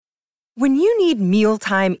When you need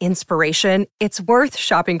mealtime inspiration, it's worth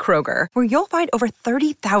shopping Kroger, where you'll find over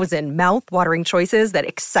 30,000 mouth-watering choices that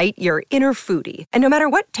excite your inner foodie. And no matter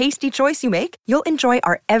what tasty choice you make, you'll enjoy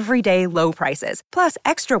our everyday low prices, plus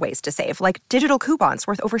extra ways to save, like digital coupons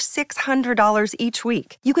worth over $600 each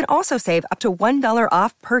week. You can also save up to $1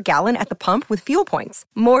 off per gallon at the pump with fuel points.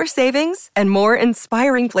 More savings and more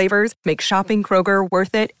inspiring flavors make shopping Kroger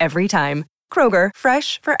worth it every time. Kroger,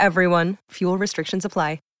 fresh for everyone. Fuel restrictions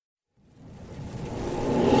apply.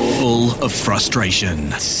 Full of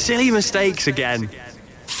frustration. Silly mistakes again.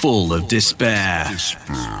 Full of despair.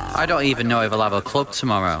 I don't even know if I'll have a club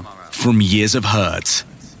tomorrow. From years of hurt,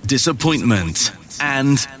 disappointment,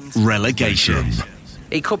 and relegation.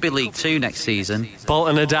 It could be League Two next season.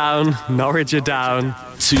 Bolton are down, Norwich are down.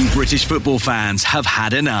 Two British football fans have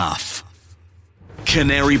had enough.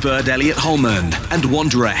 Canary bird Elliot Holman and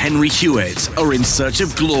Wanderer Henry Hewitt are in search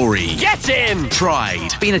of glory. Get in! Pride.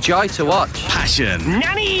 It's been a joy to watch. Passion.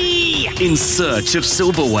 Nanny! In search of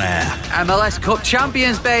silverware. MLS Cup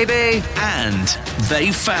champions, baby! And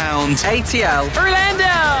they found ATL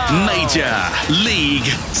Orlando! Major League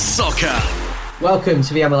Soccer. Welcome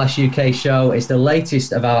to the MLS UK show. It's the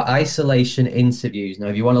latest of our isolation interviews. Now,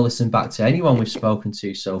 if you want to listen back to anyone we've spoken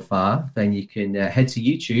to so far, then you can head to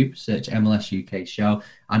YouTube, search MLS UK show,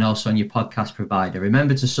 and also on your podcast provider.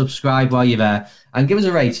 Remember to subscribe while you're there and give us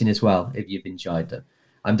a rating as well if you've enjoyed them.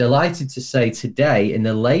 I'm delighted to say today, in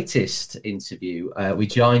the latest interview, we're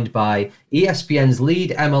joined by ESPN's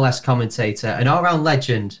lead MLS commentator and all-round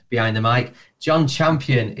legend behind the mic, John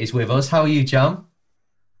Champion, is with us. How are you, John?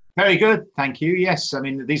 Very good, thank you. Yes, I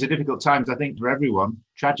mean, these are difficult times, I think, for everyone.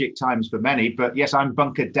 Tragic times for many. But yes, I'm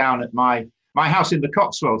bunkered down at my house in the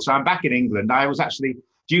Cotswolds. So I'm back in England. I was actually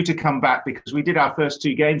due to come back because we did our first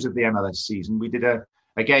two games of the MLS season. We did a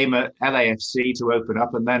game at LAFC to open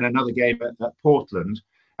up and then another game at Portland.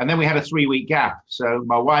 And then we had a 3-week gap. So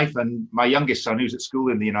my wife and my youngest son, who's at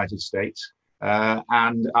school in the United States,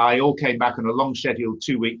 and I all came back on a long scheduled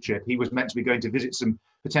 2-week trip. He was meant to be going to visit some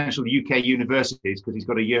potential UK universities because he's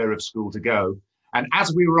got a year of school to go. And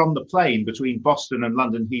as we were on the plane between Boston and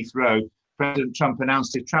London Heathrow, President Trump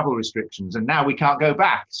announced his travel restrictions, and now we can't go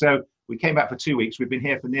back. So we came back for 2 weeks. We've been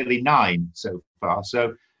here for nearly 9 so far.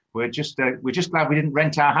 So we're just glad we didn't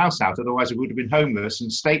rent our house out. Otherwise, we would have been homeless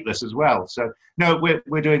and stateless as well. So no,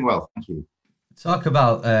 we're doing well. Thank you. Talk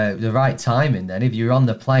about the right timing then. If you're on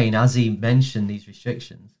the plane, as he mentioned these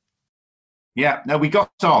restrictions. Yeah, no, we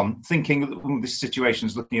got on thinking this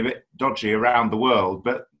situation's looking a bit dodgy around the world,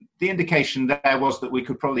 but the indication there was that we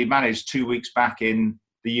could probably manage 2 weeks back in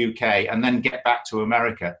the UK and then get back to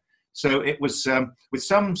America. So it was with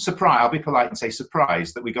some surprise, I'll be polite and say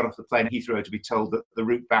surprise, that we got off the plane at Heathrow to be told that the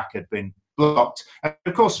route back had been blocked. And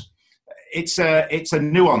of course, it's a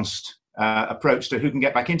nuanced approach to who can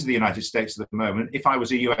get back into the United States at the moment. If I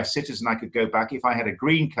was a US citizen, I could go back. If I had a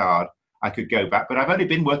green card, I could go back, but I've only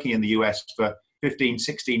been working in the US for 15,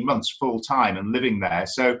 16 months full time and living there.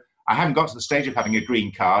 So I haven't got to the stage of having a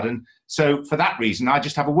green card. And so for that reason, I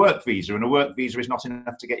just have a work visa, and a work visa is not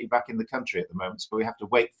enough to get you back in the country at the moment. So we have to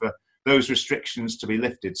wait for those restrictions to be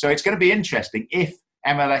lifted. So it's going to be interesting if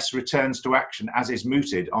MLS returns to action as is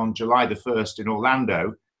mooted on July the 1st in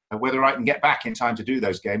Orlando, whether I can get back in time to do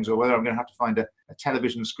those games or whether I'm going to have to find a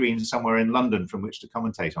television screen somewhere in London from which to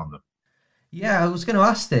commentate on them. Yeah, I was going to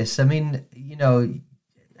ask this. I mean,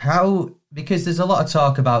 because there's a lot of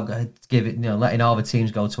talk about letting all the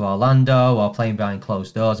teams go to Orlando or playing behind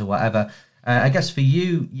closed doors or whatever. I guess for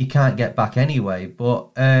you, you can't get back anyway. But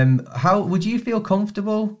how would you feel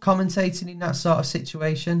comfortable commentating in that sort of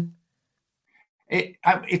situation?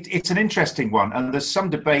 It's an interesting one, and there's some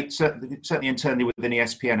debate, certainly internally within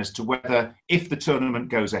ESPN, as to whether, if the tournament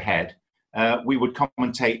goes ahead, we would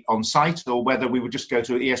commentate on site, or whether we would just go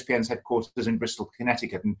to ESPN's headquarters in Bristol,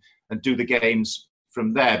 Connecticut, and do the games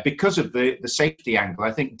from there. Because of the safety angle,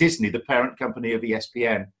 I think Disney, the parent company of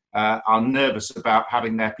ESPN, are nervous about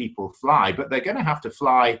having their people fly, but they're going to have to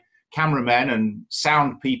fly cameramen and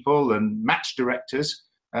sound people and match directors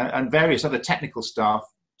and various other technical staff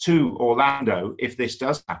to Orlando if this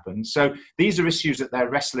does happen. So these are issues that they're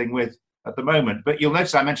wrestling with at the moment. But you'll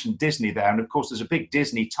notice I mentioned Disney there, and of course there's a big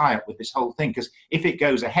Disney tie-up with this whole thing, because if it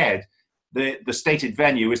goes ahead, the stated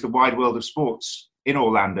venue is the Wide World of Sports in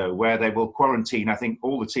Orlando, where they will quarantine, I think,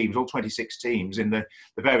 all the teams, all 26 teams in the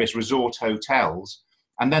various resort hotels.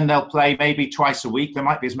 And then they'll play maybe twice a week. There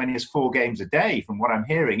might be as many as 4 games a day from what I'm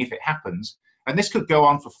hearing, if it happens. And this could go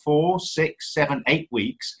on for 4, 6, 7, 8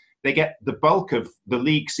 weeks. They get the bulk of the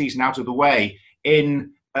league season out of the way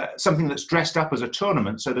in something that's dressed up as a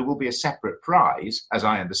tournament, so there will be a separate prize, as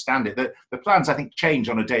I understand it. The plans, I think, change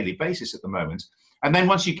on a daily basis at the moment. And then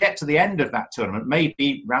once you get to the end of that tournament,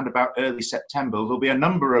 maybe round about early September, there'll be a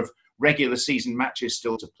number of regular season matches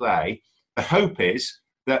still to play. The hope is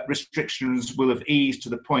that restrictions will have eased to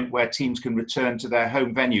the point where teams can return to their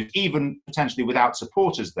home venues, even potentially without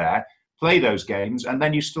supporters there, play those games, and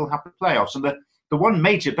then you still have the playoffs. And the one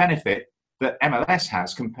major benefit that MLS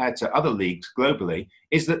has compared to other leagues globally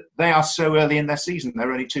is that they are so early in their season.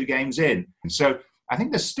 They're only 2 games in. And so I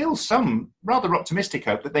think there's still some rather optimistic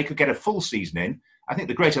hope that they could get a full season in. I think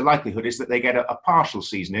the greater likelihood is that they get a partial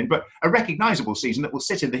season in, but a recognisable season that will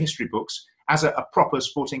sit in the history books as a proper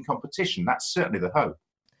sporting competition. That's certainly the hope.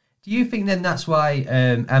 Do you think then that's why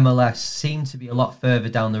MLS seem to be a lot further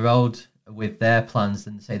down the road with their plans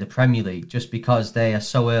than, say, the Premier League, just because they are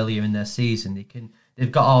so earlier in their season?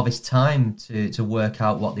 They've got all this time to work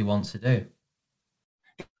out what they want to do.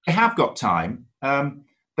 They have got time.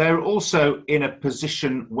 They're also in a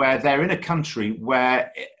position where they're in a country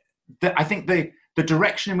where I think the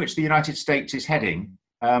direction in which the United States is heading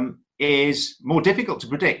is more difficult to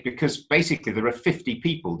predict, because basically there are 50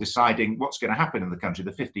 people deciding what's going to happen in the country,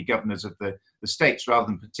 the 50 governors of the states, rather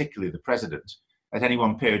than particularly the president at any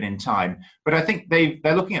one period in time. But I think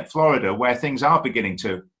they're looking at Florida, where things are beginning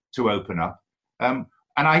to open up. And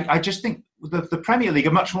I just think the Premier League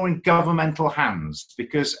are much more in governmental hands,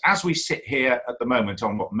 because as we sit here at the moment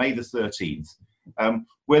on May the 13th,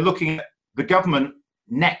 we're looking at the government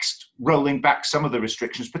next rolling back some of the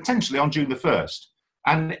restrictions, potentially on June the 1st.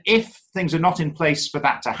 And if things are not in place for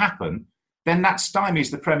that to happen, then that stymies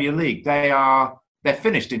the Premier League. They're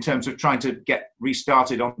finished in terms of trying to get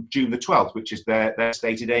restarted on June the 12th, which is their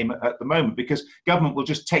stated aim at the moment, because government will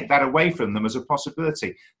just take that away from them as a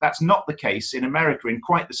possibility. That's not the case in America in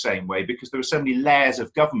quite the same way, because there are so many layers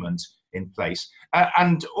of government in place.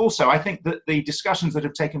 And also, I think that the discussions that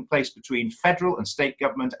have taken place between federal and state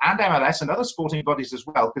government and MLS and other sporting bodies as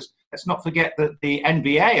well, because let's not forget that the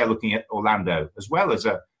NBA are looking at Orlando as well as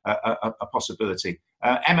a possibility.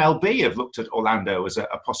 MLB have looked at Orlando as a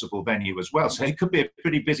possible venue as well. So it could be a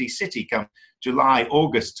pretty busy city come July,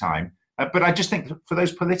 August time. But I just think for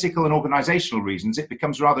those political and organisational reasons, it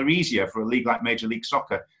becomes rather easier for a league like Major League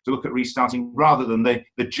Soccer to look at restarting rather than the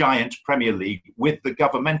giant Premier League with the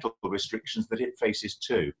governmental restrictions that it faces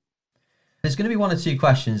too. There's going to be 1 or 2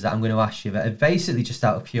 questions that I'm going to ask you that are basically just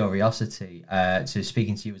out of curiosity to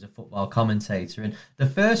speaking to you as a football commentator. And the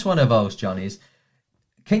first one of those, John, is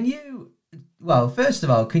first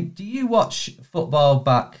of all, do you watch football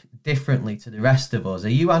back differently to the rest of us? Are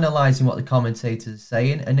you analysing what the commentators are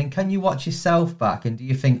saying? And then can you watch yourself back and do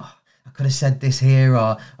you think, I could have said this here,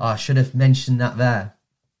 or I should have mentioned that there?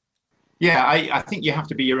 Yeah, I think you have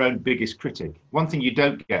to be your own biggest critic. One thing you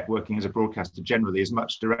don't get working as a broadcaster generally is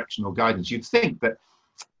much directional guidance. You'd think that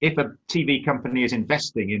if a TV company is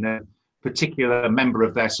investing in a particular member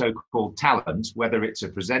of their so-called talent, whether it's a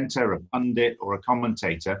presenter, a pundit, or a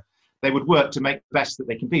commentator, they would work to make the best that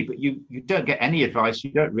they can be. But you don't get any advice.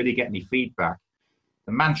 You don't really get any feedback.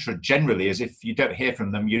 The mantra generally is if you don't hear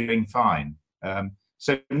from them, you're doing fine.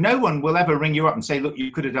 So no one will ever ring you up and say, look, you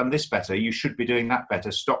could have done this better. You should be doing that better.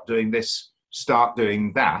 Stop doing this. Start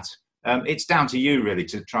doing that. It's down to you, really,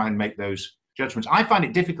 to try and make those judgments. I find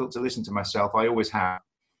it difficult to listen to myself. I always have.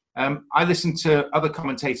 I listen to other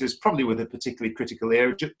commentators, probably with a particularly critical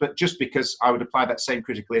ear, but just because I would apply that same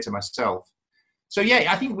critical ear to myself. So,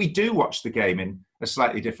 yeah, I think we do watch the game in a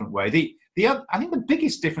slightly different way. I think the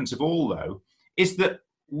biggest difference of all, though, is that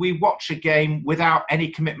we watch a game without any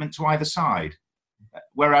commitment to either side,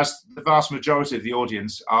 whereas the vast majority of the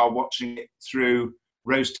audience are watching it through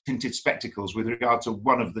rose-tinted spectacles with regard to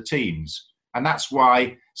one of the teams. And that's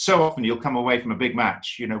why so often you'll come away from a big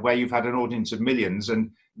match, where you've had an audience of millions,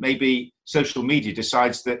 and maybe social media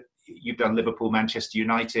decides that you've done Liverpool, Manchester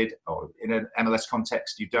United, or in an MLS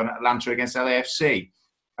context, you've done Atlanta against LAFC.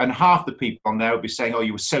 And half the people on there will be saying, oh,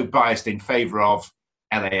 you were so biased in favour of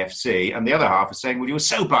LAFC. And the other half are saying, well, you were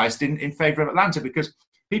so biased in favour of Atlanta, because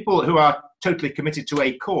people who are totally committed to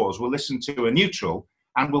a cause will listen to a neutral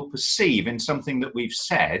and will perceive in something that we've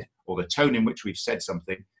said, or the tone in which we've said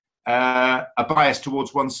something, a bias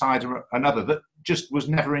towards one side or another that just was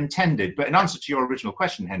never intended. But in answer to your original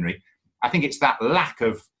question, Henry, I think it's that lack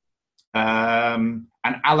of an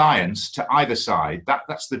alliance to either side.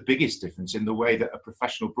 That's the biggest difference in the way that a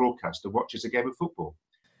professional broadcaster watches a game of football.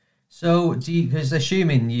 So, because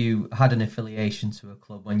assuming you had an affiliation to a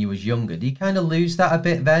club when you was younger, do you kind of lose that a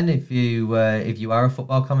bit then if you are a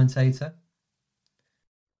football commentator?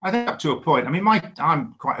 I think up to a point. I mean,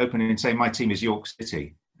 I'm quite open in saying my team is York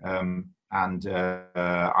City. I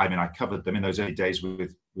covered them in those early days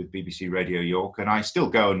with BBC Radio York, and I still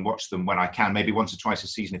go and watch them when I can. Maybe once or twice a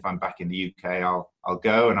season if I'm back in the UK, I'll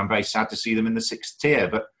go, and I'm very sad to see them in the 6th tier.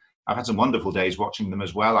 But I've had some wonderful days watching them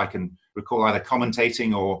as well. I can recall either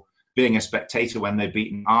commentating or being a spectator when they've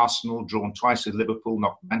beaten Arsenal, drawn twice with Liverpool,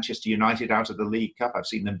 knocked Manchester United out of the League Cup. I've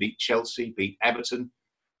seen them beat Chelsea, beat Everton.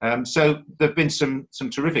 So there've been some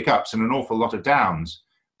terrific ups and an awful lot of downs.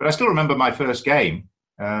 But I still remember my first game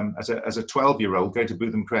as a 12-year-old going to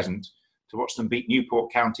Bootham Crescent to watch them beat Newport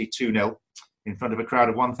County 2-0 in front of a crowd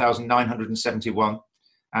of 1,971.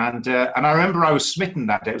 And I remember I was smitten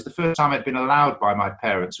that day. It was the first time I'd been allowed by my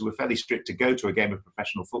parents, who were fairly strict, to go to a game of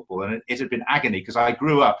professional football. And it had been agony because I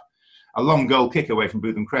grew up a long goal kick away from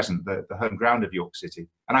Bootham Crescent, the home ground of York City.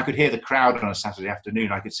 And I could hear the crowd on a Saturday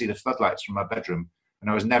afternoon. I could see the floodlights from my bedroom, and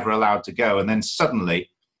I was never allowed to go. And then suddenly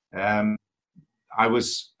I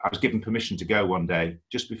was given permission to go one day,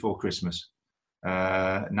 just before Christmas,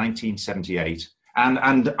 1978.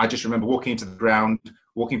 And I just remember walking into the ground,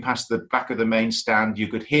 walking past the back of the main stand. You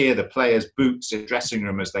could hear the players' boots in the dressing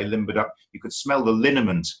room as they limbered up. You could smell the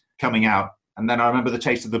liniment coming out. And then I remember the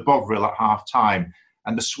taste of the Bovril at half-time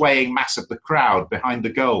and the swaying mass of the crowd behind the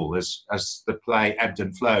goal as the play ebbed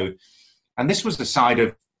and flowed. And this was the side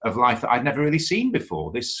of life that I'd never really seen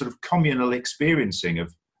before, this sort of communal experiencing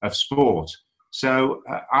of sport. So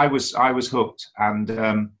I was hooked.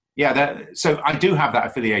 And so I do have that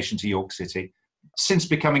affiliation to York City. Since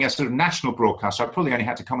becoming a sort of national broadcaster, I probably only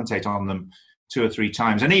had to commentate on them 2 or 3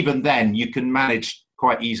 times. And even then, you can manage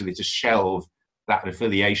quite easily to shelve that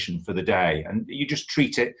affiliation for the day. And you just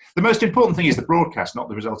treat it. The most important thing is the broadcast, not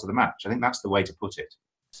the result of the match. I think that's the way to put it.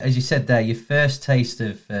 As you said there, your first taste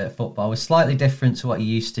of football was slightly different to what you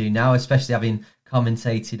used to now, especially having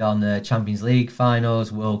commentated on the Champions League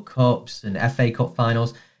finals, World Cups and FA Cup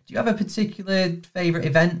finals. Do you have a particular favourite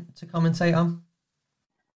event to commentate on?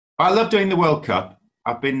 I love doing the World Cup.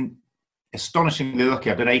 I've been astonishingly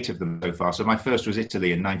lucky. I've done 8 of them so far. So my first was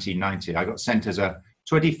Italy in 1990. I got sent as a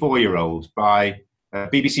 24-year-old by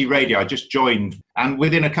BBC Radio. I just joined. And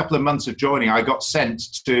within a couple of months of joining, I got sent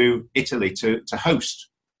to Italy to host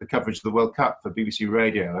the coverage of the World Cup for BBC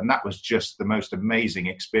Radio. And that was just the most amazing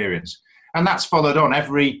experience. And that's followed on.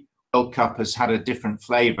 Every World Cup has had a different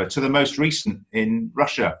flavour, to the most recent in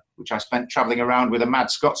Russia, which I spent travelling around with a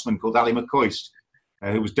mad Scotsman called Ali McCoist,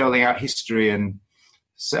 who was doling out history and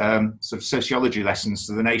sort of sociology lessons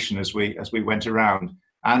to the nation as we went around.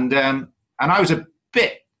 And I was a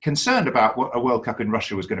bit concerned about what a World Cup in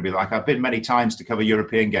Russia was going to be like. I've been many times to cover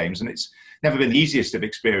European games, and it's never been the easiest of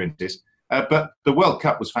experiences. But the World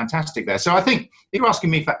Cup was fantastic there. So I think if you're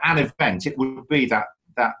asking me for an event, it would be that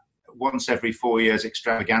once every 4 years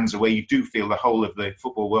extravaganza where you do feel the whole of the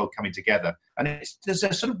football world coming together. And there's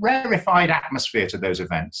a sort of rarefied atmosphere to those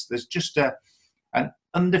events. There's just an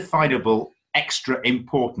undefinable extra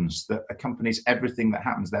importance that accompanies everything that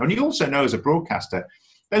happens there. And you also know as a broadcaster,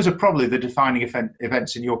 those are probably the defining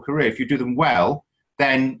events in your career. If you do them well,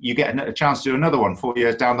 then you get a chance to do another one 4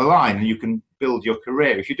 years down the line, and you can build your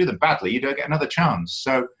career. If you do them badly, you don't get another chance.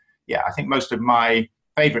 So, yeah, I think most of my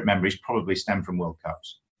favourite memories probably stem from World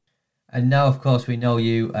Cups. And now, of course, we know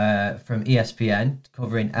you from ESPN,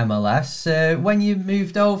 covering MLS. When you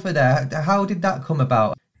moved over there, how did that come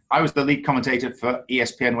about? I was the lead commentator for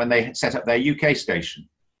ESPN when they set up their UK station,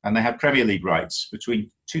 and they had Premier League rights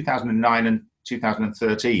between 2009 and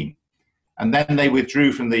 2013. And then they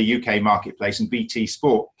withdrew from the UK marketplace, and BT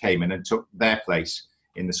Sport came in and took their place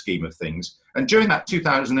in the scheme of things. And during that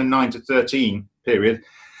 2009 to 13 period,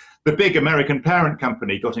 the big American parent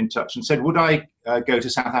company got in touch and said, would I go to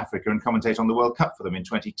South Africa and commentate on the World Cup for them in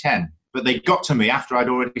 2010? But they got to me after I'd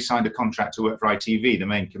already signed a contract to work for ITV, the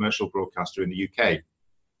main commercial broadcaster in the UK.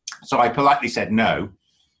 So I politely said no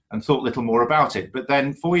and thought little more about it. But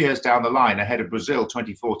then 4 years down the line, ahead of Brazil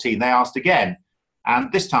 2014, they asked again.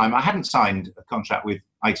 And this time I hadn't signed a contract with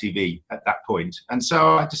ITV at that point. And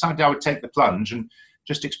so I decided I would take the plunge and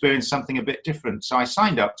just experience something a bit different. So I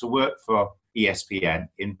signed up to work for ESPN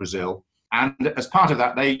in Brazil. And as part of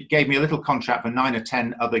that, they gave me a little contract for 9 or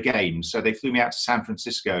 10 other games. So they flew me out to San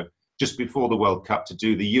Francisco just before the World Cup to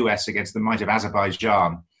do the US against the might of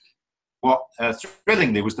Azerbaijan. What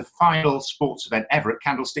thrillingly was the final sports event ever at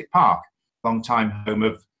Candlestick Park, long-time home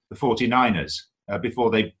of the 49ers,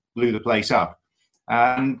 before they blew the place up.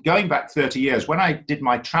 And going back 30 years, when I did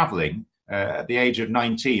my travelling at the age of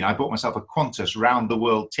 19, I bought myself a Qantas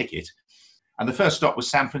round-the-world ticket. And the first stop was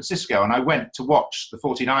San Francisco. And I went to watch the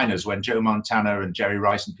 49ers when Joe Montana and Jerry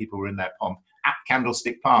Rice and people were in their pomp at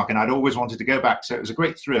Candlestick Park. And I'd always wanted to go back. So it was a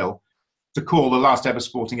great thrill to call the last ever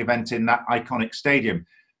sporting event in that iconic stadium.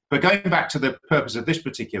 But going back to the purpose of this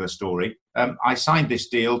particular story, I signed this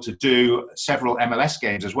deal to do several MLS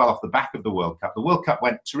games as well off the back of the World Cup. The World Cup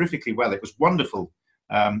went terrifically well. It was wonderful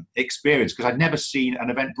experience because I'd never seen an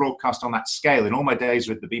event broadcast on that scale in all my days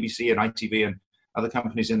with the BBC and ITV and other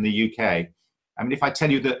companies in the UK. I mean, if I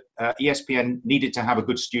tell you that ESPN needed to have a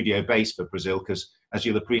good studio base for Brazil, because as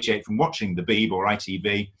you'll appreciate from watching the Beeb or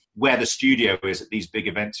ITV, where the studio is at these big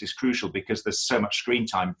events is crucial because there's so much screen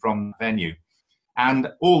time from the venue.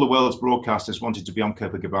 And all the world's broadcasters wanted to be on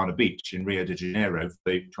Copacabana Beach in Rio de Janeiro for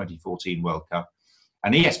the 2014 World Cup.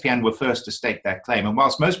 And ESPN were first to stake their claim. And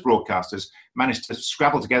whilst most broadcasters managed to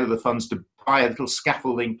scrabble together the funds to buy a little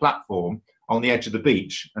scaffolding platform on the edge of the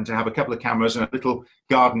beach and to have a couple of cameras and a little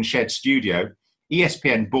garden shed studio,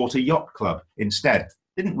 ESPN bought a yacht club instead.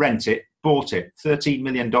 Didn't rent it, bought it, $13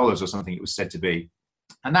 million or something it was said to be.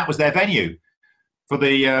 And that was their venue for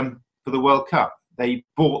the World Cup. They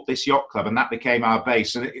bought this yacht club and that became our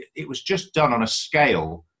base. And it was just done on a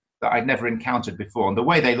scale that I'd never encountered before. And the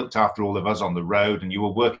way they looked after all of us on the road, and you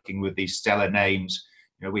were working with these stellar names.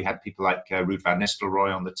 You know, we had people like Ruud van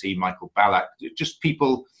Nistelrooy on the team, Michael Ballack, just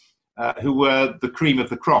people who were the cream of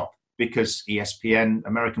the crop because ESPN,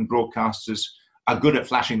 American broadcasters, are good at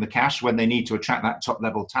flashing the cash when they need to attract that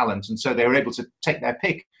top-level talent. And so they were able to take their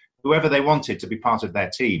pick, whoever they wanted to be part of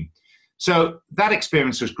their team. So that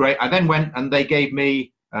experience was great. I then went and they gave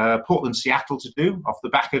me Portland, Seattle to do off the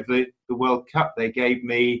back of the World Cup. They gave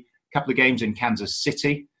me a couple of games in Kansas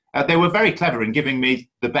City. They were very clever in giving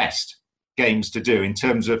me the best games to do in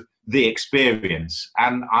terms of the experience.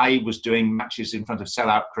 And I was doing matches in front of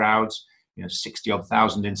sellout crowds, 60-odd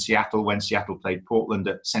thousand in Seattle when Seattle played Portland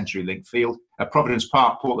at CenturyLink Field. Providence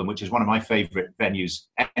Park, Portland, which is one of my favourite venues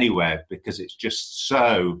anywhere because it's just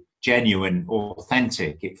so genuine,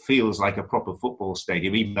 authentic. It feels like a proper football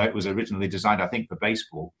stadium, even though it was originally designed, I think, for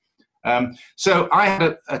baseball. So I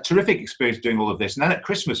had a terrific experience doing all of this. And then at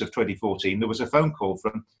Christmas of 2014, there was a phone call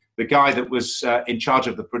from the guy that was in charge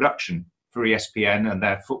of the production for ESPN and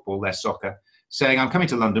their football, their soccer, saying, I'm coming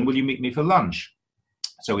to London, will you meet me for lunch?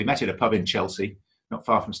 So we met at a pub in Chelsea, not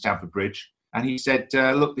far from Stamford Bridge. And he said,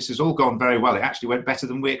 look, this has all gone very well. It actually went better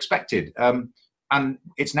than we expected. And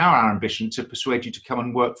it's now our ambition to persuade you to come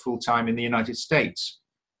and work full-time in the United States.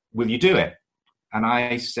 Will you do it? And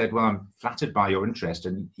I said, well, I'm flattered by your interest.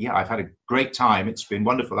 And yeah, I've had a great time. It's been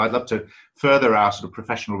wonderful. I'd love to further our sort of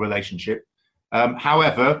professional relationship.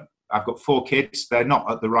 However, I've got 4 kids. They're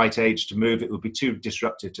not at the right age to move. It would be too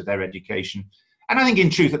disruptive to their education. And I think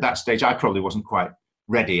in truth, at that stage, I probably wasn't quite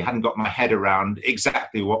ready. I hadn't got my head around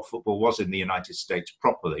exactly what football was in the United States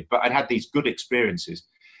properly, but I'd had these good experiences.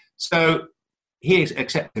 So he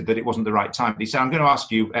accepted that it wasn't the right time. He said, I'm going to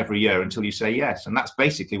ask you every year until you say yes. And that's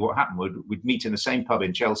basically what happened. We'd meet in the same pub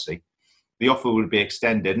in Chelsea. The offer would be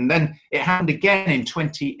extended. And then it happened again in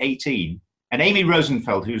 2018. And Amy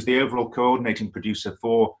Rosenfeld, who's the overall coordinating producer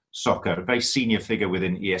for soccer, a very senior figure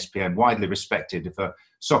within ESPN, widely respected for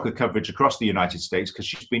soccer coverage across the United States because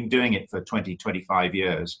she's been doing it for 20, 25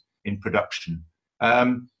 years in production.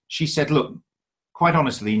 She said, look, quite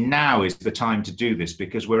honestly, now is the time to do this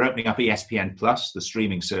because we're opening up ESPN Plus, the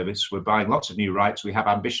streaming service. We're buying lots of new rights. We have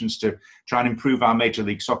ambitions to try and improve our Major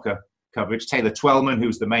League Soccer coverage. Taylor Twellman,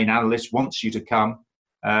 who's the main analyst, wants you to come.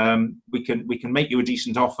 We can make you a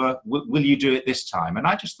decent offer. Will you do it this time? And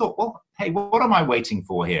I just thought, well, hey, what am I waiting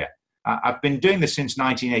for here? I've been doing this since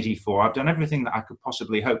 1984. I've done everything that I could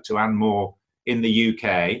possibly hope to and more in the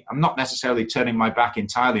UK. I'm not necessarily turning my back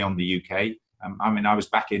entirely on the UK. I was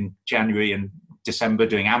back in January and December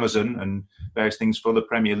doing Amazon and various things for the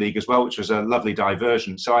Premier League as well, which was a lovely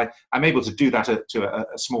diversion. So I'm able to do that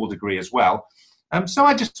to a small degree as well. So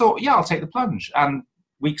I just thought, yeah, I'll take the plunge. And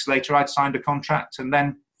weeks later, I'd signed a contract. And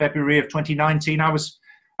then February of 2019, I was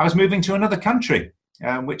moving to another country,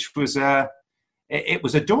 which was it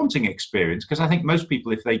was a daunting experience because I think most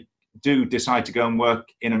people, if they do decide to go and work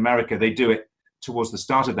in America, they do it towards the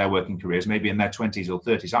start of their working careers, maybe in their 20s or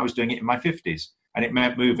 30s. I was doing it in my 50s. And it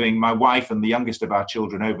meant moving my wife and the youngest of our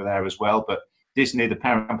children over there as well. But Disney, the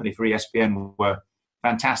parent company for ESPN, were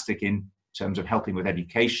fantastic in terms of helping with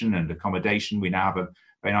education and accommodation. We now have a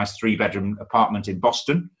very nice 3-bedroom apartment in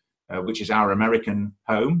Boston, which is our American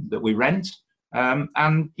home that we rent.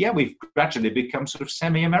 And yeah, we've gradually become sort of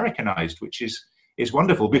semi-Americanized, which is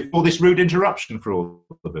wonderful before this rude interruption for all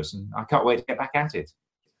of us. And I can't wait to get back at it.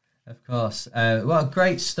 Of course. Well,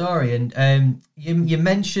 great story. And you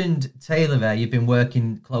mentioned Taylor there. You've been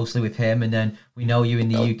working closely with him, and then we know you in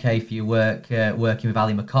the UK for your work working with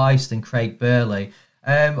Ali McCoist and Craig Burley.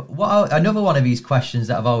 Another one of these questions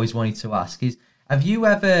that I've always wanted to ask is, have you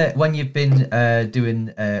ever, when you've been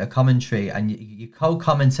doing a commentary and your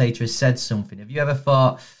co-commentator has said something, have you ever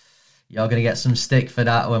thought, you're going to get some stick for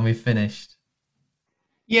that when we've finished.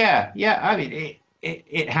 Yeah. I mean,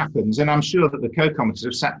 it happens, and I'm sure that the co-commenters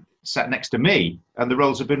have sat next to me, and the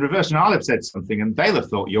roles have been reversed, and I'll have said something, and they'll have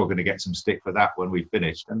thought you're going to get some stick for that when we've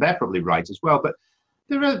finished, and they're probably right as well. But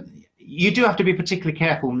you do have to be particularly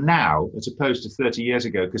careful now, as opposed to 30 years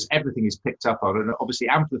ago, because everything is picked up on and obviously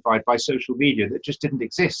amplified by social media that just didn't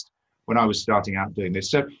exist when I was starting out doing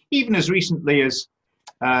this. So even as recently as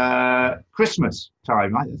Christmas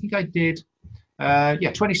time, I think I did.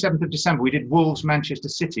 27th of December, we did Wolves Manchester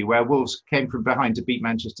City, where Wolves came from behind to beat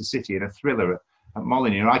Manchester City in a thriller at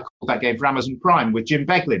Molineux. And I called that game for Amazon Prime with Jim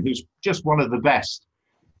Beglin, who's just one of the best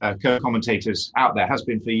co-commentators out there, has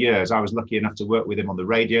been for years. I was lucky enough to work with him on the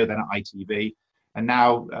radio, then at ITV, and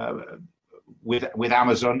now with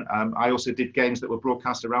Amazon. I also did games that were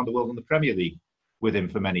broadcast around the world on the Premier League with him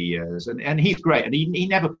for many years. And he's great, and he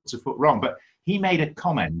never puts a foot wrong. But he made a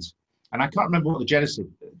comment, and I can't remember what the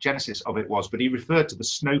genesis of it was, but he referred to the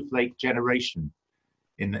snowflake generation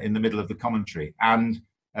in the middle of the commentary, and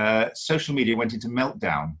social media went into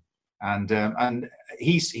meltdown. And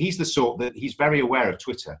he's the sort that he's very aware of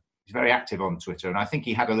Twitter. He's very active on Twitter, and I think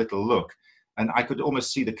he had a little look, and I could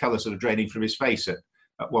almost see the colour sort of draining from his face at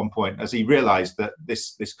one point as he realised that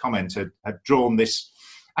this comment had drawn this,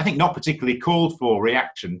 I think, not particularly called for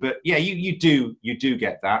reaction. But yeah, you do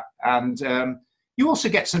get that, and you also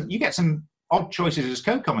get some odd choices as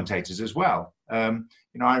co-commentators as well. I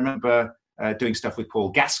remember doing stuff with Paul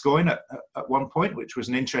Gascoigne at one point, which was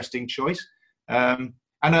an interesting choice.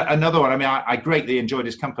 And another one, I mean, I greatly enjoyed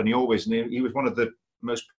his company always, and he was one of the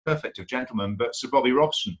most perfect of gentlemen. But Sir Bobby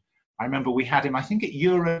Robson, I remember we had him, I think, at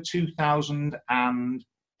Euro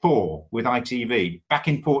 2004 with ITV back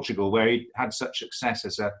in Portugal, where he had such success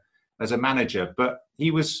as a manager. But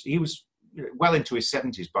he was well into his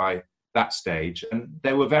 70s by that stage, and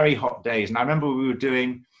there were very hot days. And I remember we were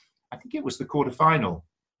doing, I think it was the quarter-final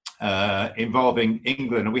involving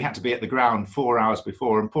England, and we had to be at the ground 4 hours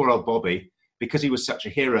before. And poor old Bobby, because he was such a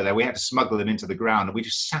hero there, we had to smuggle him into the ground, and we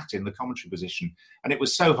just sat in the commentary position. And it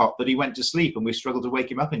was so hot that he went to sleep, and we struggled to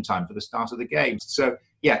wake him up in time for the start of the game. So,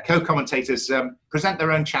 yeah, co-commentators present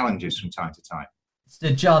their own challenges from time to time.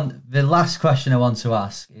 So, John, the last question I want to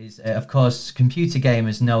ask is, of course, computer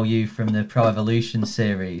gamers know you from the Pro Evolution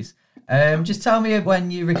series. Just tell me,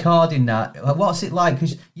 when you're recording that, what's it like?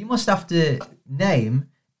 Because you must have to name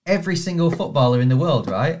every single footballer in the world,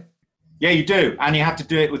 right? Yeah, you do. And you have to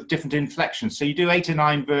do it with different inflections. So you do 8 or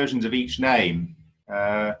 9 versions of each name.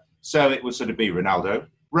 So it would sort of be Ronaldo,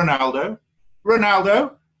 Ronaldo,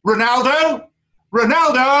 Ronaldo, Ronaldo,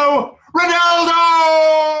 Ronaldo,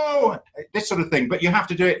 Ronaldo! This sort of thing. But you have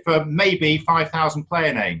to do it for maybe 5,000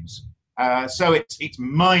 player names. So it's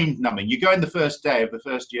mind-numbing. You go in the first day of the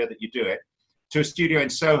first year that you do it to a studio in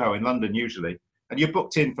Soho in London usually, and you're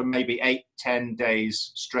booked in for maybe 8-10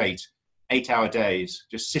 days straight, 8-hour days,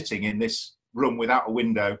 just sitting in this room without a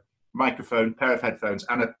window, microphone, pair of headphones,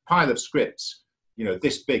 and a pile of scripts,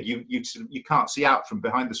 this big. You can't see out from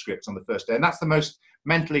behind the scripts on the first day. And that's the most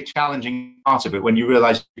mentally challenging part of it, when you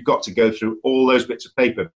realise you've got to go through all those bits of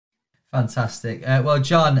paper. Fantastic. Well,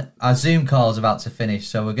 John, our Zoom call is about to finish,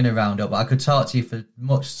 so we're going to round up. But I could talk to you for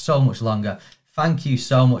so much longer. Thank you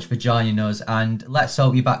so much for joining us, and let's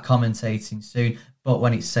hope you're back commentating soon, but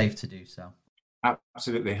when it's safe to do so.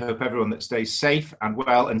 Absolutely. Hope everyone that stays safe and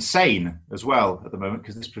well and sane as well at the moment,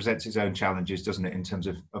 because this presents its own challenges, doesn't it, in terms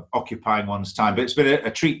of occupying one's time. But it's been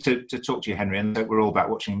a treat to talk to you, Henry, and we're all back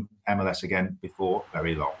watching MLS again before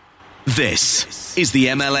very long. This is the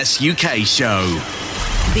MLS UK show.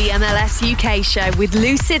 The MLS UK show with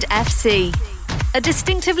Lucid FC, a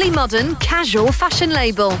distinctively modern, casual fashion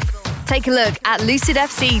label. Take a look at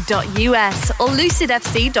lucidfc.us or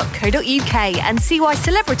lucidfc.co.uk and see why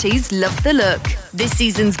celebrities love the look. This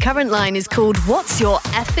season's current line is called What's Your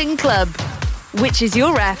Effing Club? Which is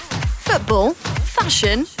your F? Football,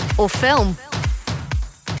 fashion, or film?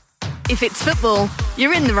 If it's football,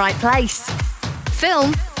 you're in the right place.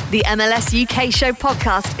 Film? The MLS UK show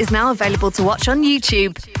podcast is now available to watch on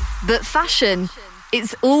YouTube. But fashion?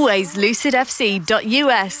 It's always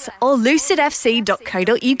lucidfc.us or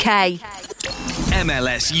lucidfc.co.uk.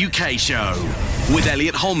 MLS UK show with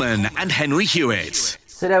Elliot Holman and Henry Hewitt.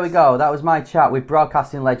 So there we go. That was my chat with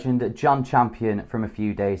broadcasting legend John Champion from a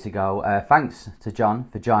few days ago. Thanks to John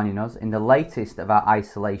for joining us in the latest of our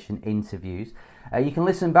isolation interviews. You can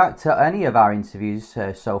listen back to any of our interviews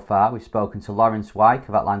so far. We've spoken to Lawrence Wyke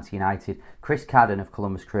of Atlanta United, Chris Cadden of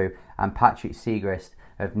Columbus Crew, and Patrick Segrist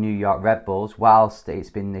of New York Red Bulls, whilst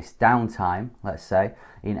it's been this downtime, let's say,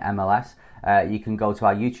 in MLS. You can go to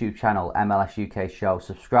our YouTube channel, MLS UK Show,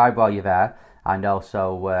 subscribe while you're there, and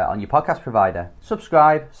also on your podcast provider.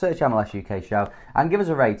 Subscribe, search MLS UK Show, and give us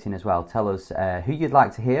a rating as well. Tell us who you'd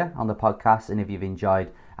like to hear on the podcast and if you've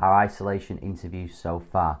enjoyed our isolation interviews so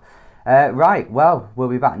far. Right, well, we'll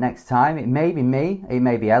be back next time. It may be me, it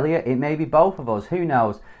may be Elliot, it may be both of us, who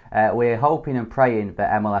knows. We're hoping and praying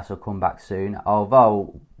that MLS will come back soon,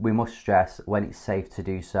 although we must stress when it's safe to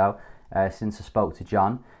do so. Since I spoke to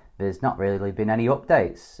John, there's not really been any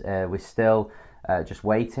updates. We're still just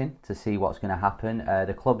waiting to see what's going to happen.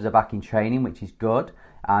 The clubs are back in training, which is good,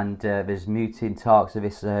 and there's mooting talks of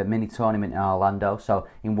this mini tournament in Orlando. So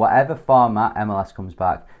in whatever format MLS comes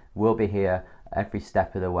back, we'll be here every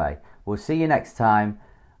step of the way. We'll see you next time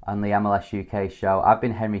on the MLS UK Show. I've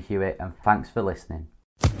been Henry Hewitt, and thanks for listening.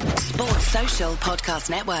 Sports Social Podcast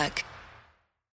Network.